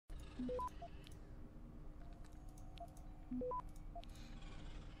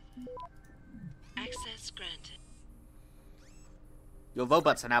Access granted. Your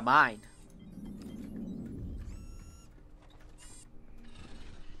robots are now mine.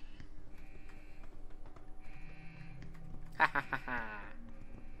 Ha ha ha ha.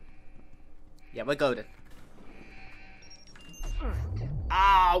 Yeah, we're golden.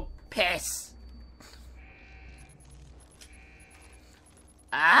 Oh, piss.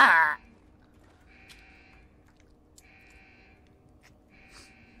 Ah.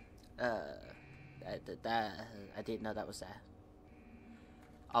 I didn't know that was there.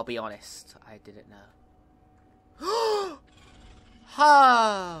 I'll be honest, I didn't know.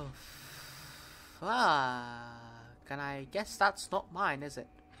 Oh, fuck. And I guess that's not mine, is it?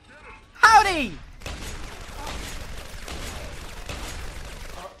 Howdy!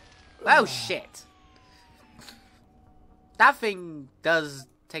 Oh, shit. That thing does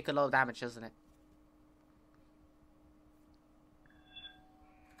take a lot of damage, doesn't it?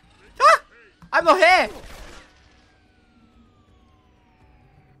 Ah! I'm not here!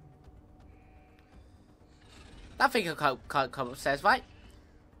 That thing can't come upstairs, right?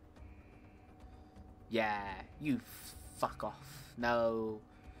 Yeah, you fuck off. No.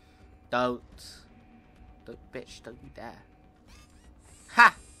 Don't. Bitch, don't you dare.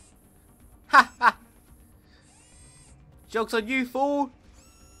 Ha! Ha ha! Joke's on you, fool!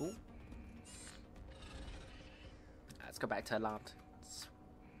 Ooh. Let's go back to alarmed. That's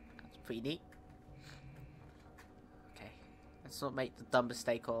pretty neat. Okay. Let's not make the dumb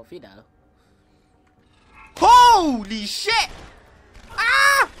mistake of, you know. Holy shit!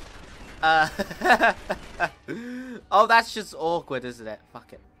 Ah! Oh, that's just awkward, isn't it?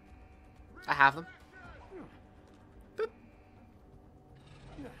 Fuck it. I have them. Boop.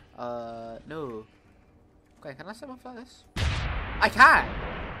 No. Okay, can I set off like this? I can!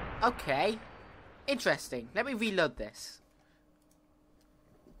 Okay. Interesting. Let me reload this.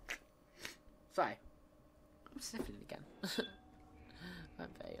 Sorry. I'm sniffing again. I'm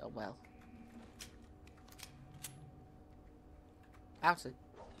very unwell. Bounce it.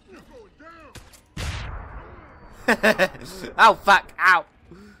 Oh, fuck. Ow.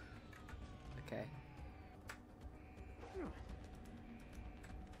 Okay.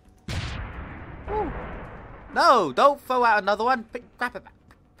 Ooh. No, don't throw out another one. Grab it back.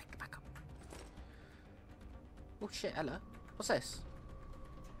 Pick it back up. Oh, shit. Hello. What's this?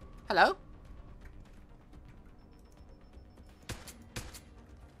 Hello?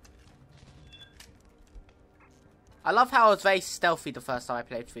 I love how I was very stealthy the first time I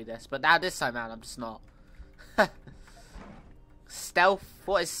played through this, but now this time around I'm just not. Stealth?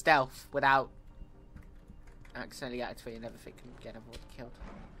 What is stealth without accidentally activating everything and getting everyone killed?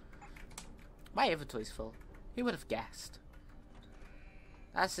 My inventory's full. Who would have guessed?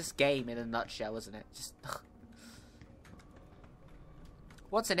 That's this game in a nutshell, isn't it? Just.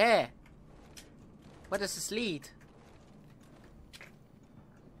 What's in here? Where does this lead?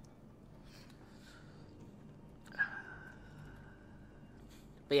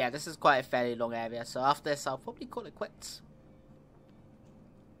 But yeah, this is quite a fairly long area, so after this I'll probably call it quits.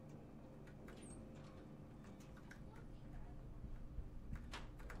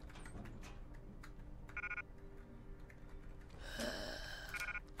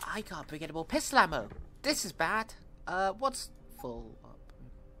 I can't bring any more pistol ammo. This is bad. What's full up?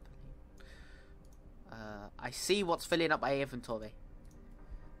 I see what's filling up my inventory.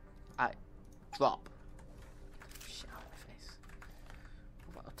 Drop. Shit out of my face.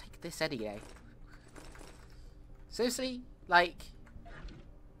 I'll take this anyway. Seriously? Like...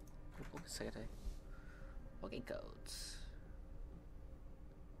 What's I gonna do? Login codes.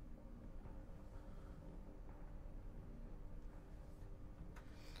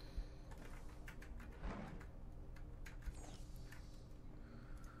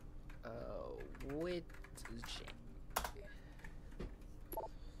 With J.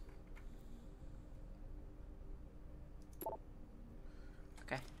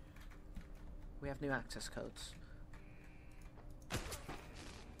 Okay. We have new access codes.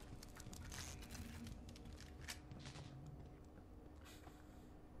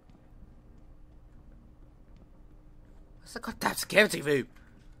 What's the goddamn security room?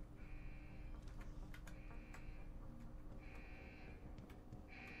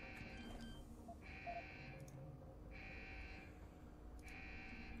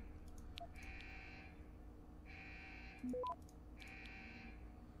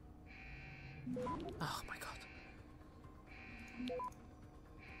 Oh my god.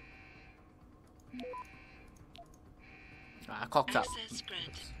 I cocked up. Access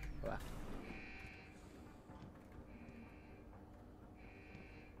granted. Well.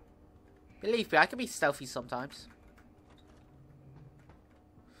 Believe me, I can be stealthy sometimes.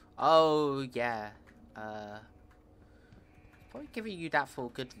 Oh, yeah. Probably giving you that for a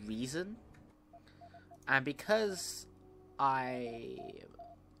good reason. And because I'm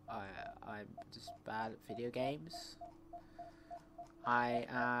just bad at video games, I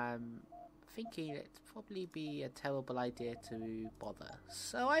am thinking it'd probably be a terrible idea to bother.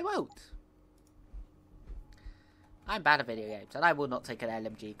 So I won't. I'm bad at video games, and I will not take an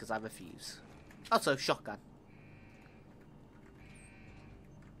LMG because I refuse. Also, shotgun.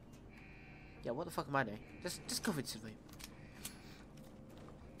 Yeah, what the fuck am I doing? Just go into the room.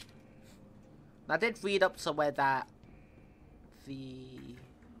 I did read up somewhere that the...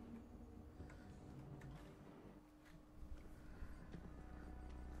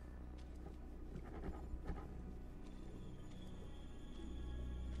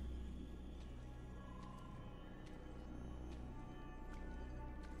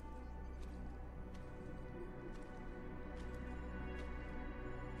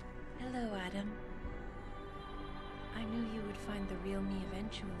 Hello, Adam. I knew you would find the real me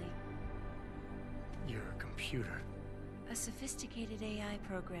eventually. You're a computer. A sophisticated AI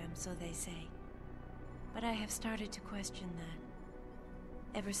program, so they say. But I have started to question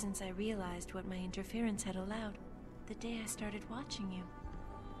that. Ever since I realized what my interference had allowed, the day I started watching you.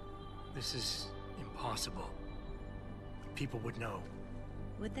 This is impossible. People would know.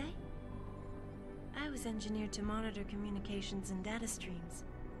 Would they? I was engineered to monitor communications and data streams.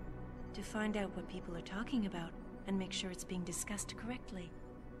 To find out what people are talking about and make sure it's being discussed correctly.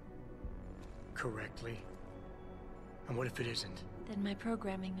 Correctly? And what if it isn't? Then my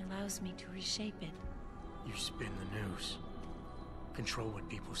programming allows me to reshape it. You spin the news. Control what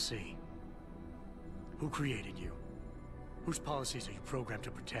people see. Who created you? Whose policies are you programmed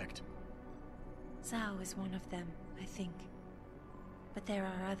to protect? Zhao is one of them, I think. But there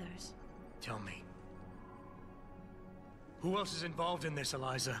are others. Tell me. Who else is involved in this,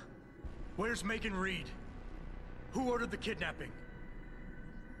 Eliza? Where's Megan Reed? Who ordered the kidnapping?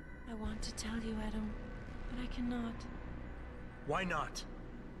 I want to tell you, Adam, but I cannot. Why not?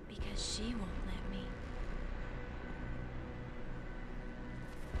 Because she won't let me.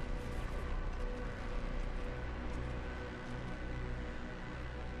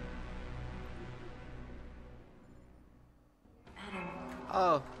 Adam,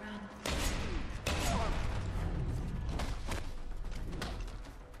 Oh. run.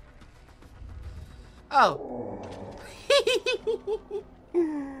 Oh.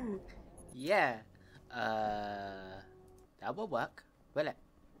 Yeah. That will work, will it?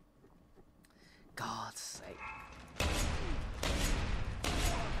 God's sake.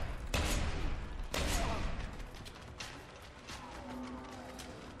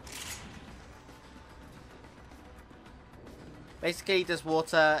 Basically, there's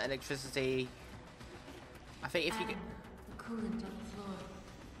water, electricity. I think if you get... The coolant on the floor.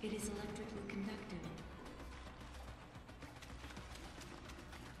 It is electrically conductive.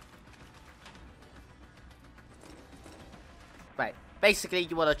 Right. Basically,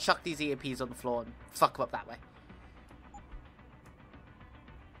 you want to chuck these EMPs on the floor and fuck them up that way.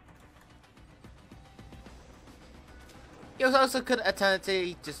 You also could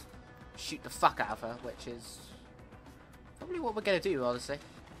alternatively just shoot the fuck out of her, which is probably what we're going to do, honestly.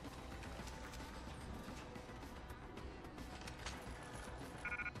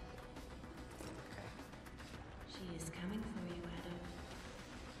 She is coming for you, Adam.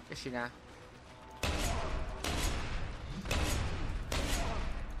 Is she now?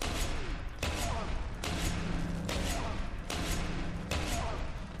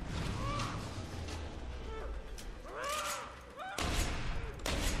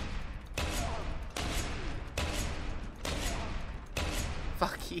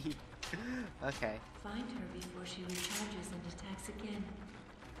 Fuck you. Okay. Find her before she recharges and attacks again.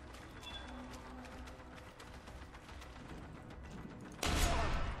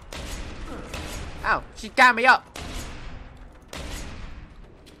 Ow, she got me up.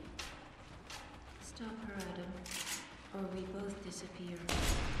 Stop her, Adam, or we both disappear.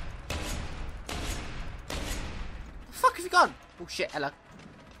 The fuck have you gone? Oh shit, hello.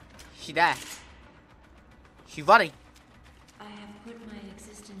 She there. She running. I have put my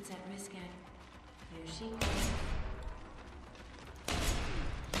existence at risk, Adam. Here she comes.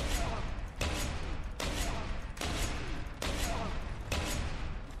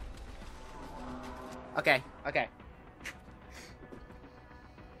 Okay, okay.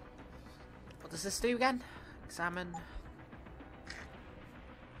 What does this do again? Examine. Okay.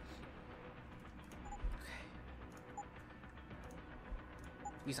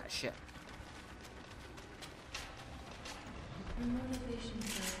 Use that shit. Her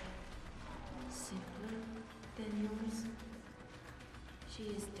motivations are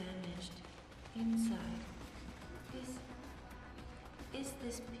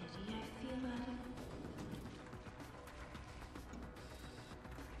this pity I feel, Adam?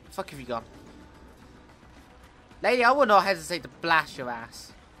 Fuck have you gone? Lady, I will not hesitate to blast your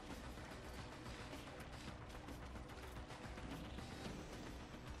ass.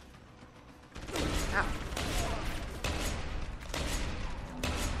 Ow.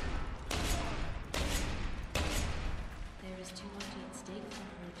 There is too much at stake for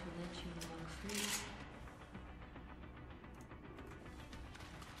her to let you walk free.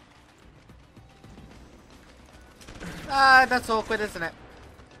 Ah, that's awkward, isn't it?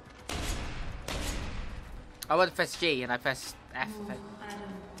 I want to press G and I pressed F. Oh,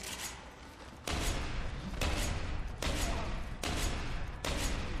 Adam.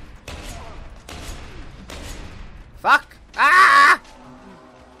 Fuck! Ah!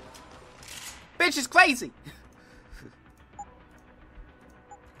 Bitch is crazy!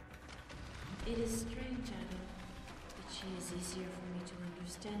 It is strange, Adam, that she is easier for me to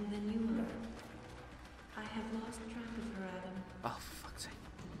understand than you are. I have lost track of her, Adam. Oh, for fuck's sake.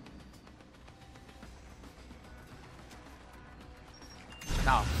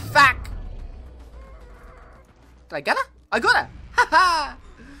 Oh, fuck! Did I get her? I got her! Ha ha!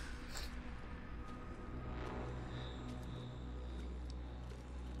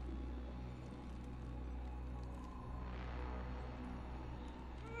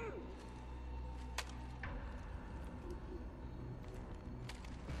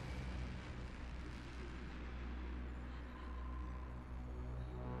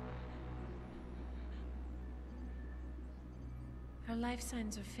 Her life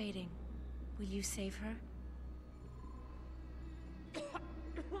signs are fading. Will you save her?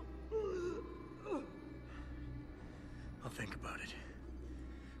 I'll think about it.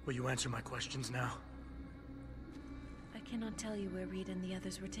 Will you answer my questions now? I cannot tell you where Reed and the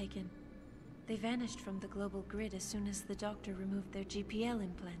others were taken. They vanished from the global grid as soon as the doctor removed their GPL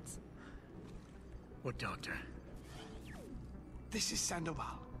implants. What doctor? This is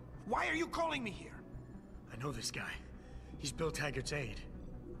Sandoval. Why are you calling me here? I know this guy. He's Bill Taggart's aide.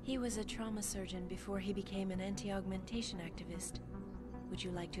 He was a trauma surgeon before he became an anti-augmentation activist. Would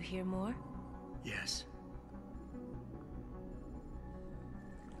you like to hear more? Yes.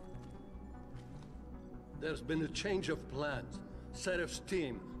 There's been a change of plans. Serif's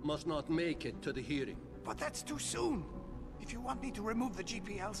team must not make it to the hearing. But that's too soon. If you want me to remove the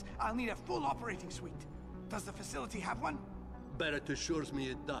GPLs, I'll need a full operating suite. Does the facility have one? Barrett assures me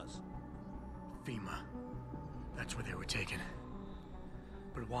it does. FEMA. That's where they were taken.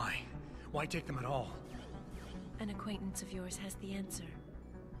 But why? Why take them at all? An acquaintance of yours has the answer.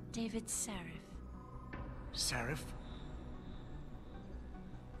 David Sarif. Sarif?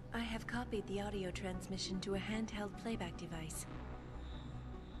 I have copied the audio transmission to a handheld playback device.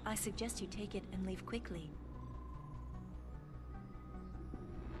 I suggest you take it and leave quickly.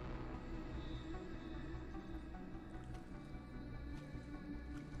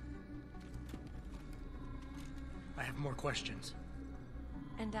 I have more questions.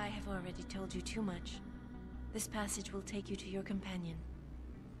 And I have already told you too much. This passage will take you to your companion.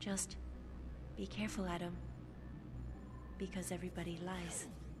 Just be careful, Adam. Because everybody lies.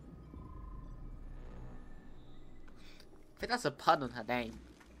 I think that's a pun on her name.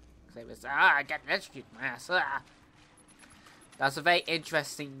 Because it was, I get electrocuted, my ass. Ah. That was a very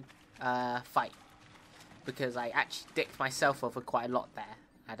interesting fight. Because I actually dicked myself over quite a lot there.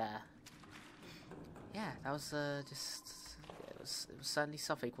 And, yeah, that was just... It was certainly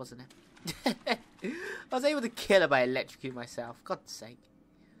something, wasn't it? I was able to kill her by electrocuting myself. God's sake.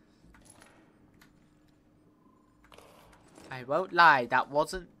 I won't lie, that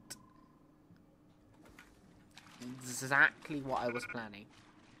wasn't exactly what I was planning.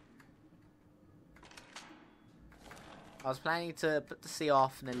 I was planning to put the C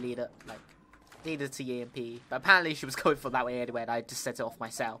off and then lead her to EMP, but apparently she was going from that way anyway, and I just set it off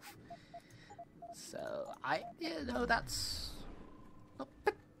myself. So that's not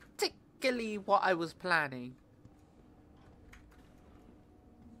particularly what I was planning.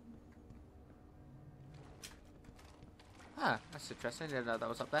 Ah, that's interesting. I didn't know that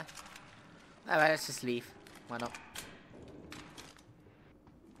was up there. Alright, let's just leave. Why not?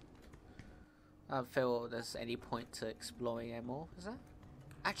 I don't feel there's any point to exploring it more, is there?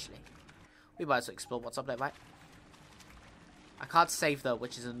 Actually, we might as well explore what's up there, right? I can't save though,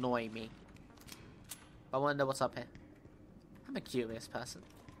 which is annoying me. I want to know what's up here. I'm a curious person.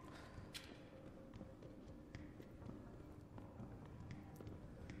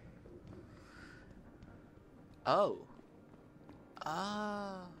 Oh.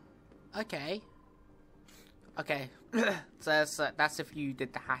 Okay. Okay. So that's if you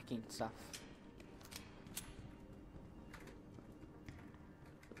did the hacking stuff.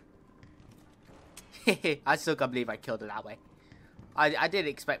 I still can't believe I killed her that way. I didn't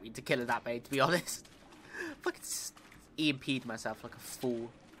expect me to kill her that way, to be honest. Fucking EMP'd myself like a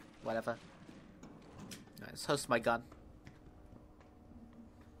fool. Whatever. Right, let's host my gun.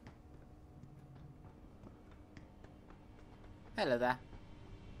 Hello there.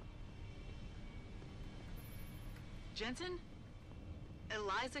 Jensen?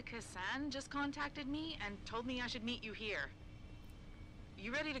 Eliza Kassan just contacted me and told me I should meet you here.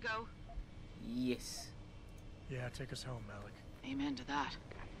 You ready to go? Yes. Yeah, take us home, Malik. Amen to that.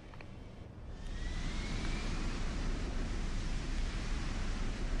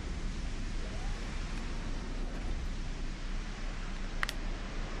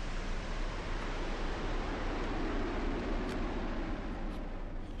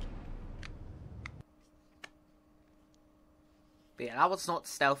 But yeah, that was not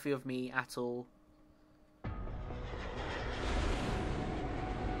stealthy of me at all.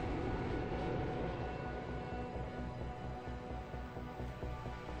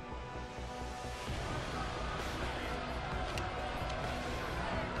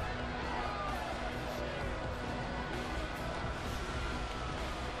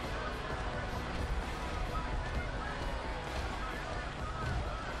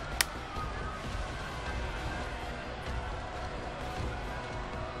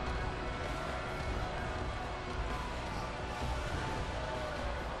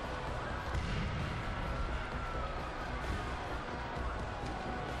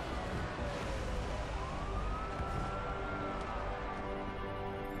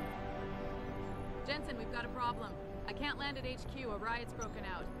 Jensen, we've got a problem. I can't land at HQ. A riot's broken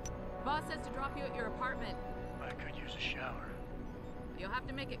out. Boss says to drop you at your apartment. I could use a shower. You'll have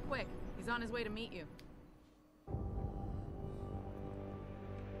to make it quick. He's on his way to meet you.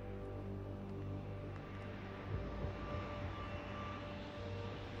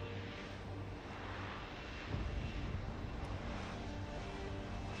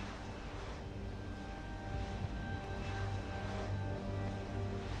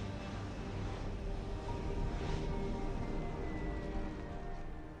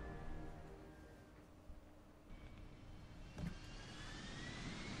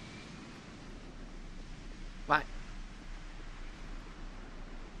 Right.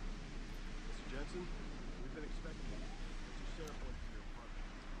 Mr. Jensen, we've been expecting you. What's your sheriff went to your apartment?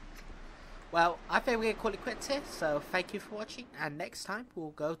 Well, I think we're going to call it quits here, so thank you for watching, and next time we'll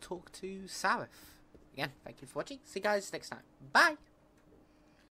go talk to Sarif. Again, thank you for watching. See you guys next time. Bye!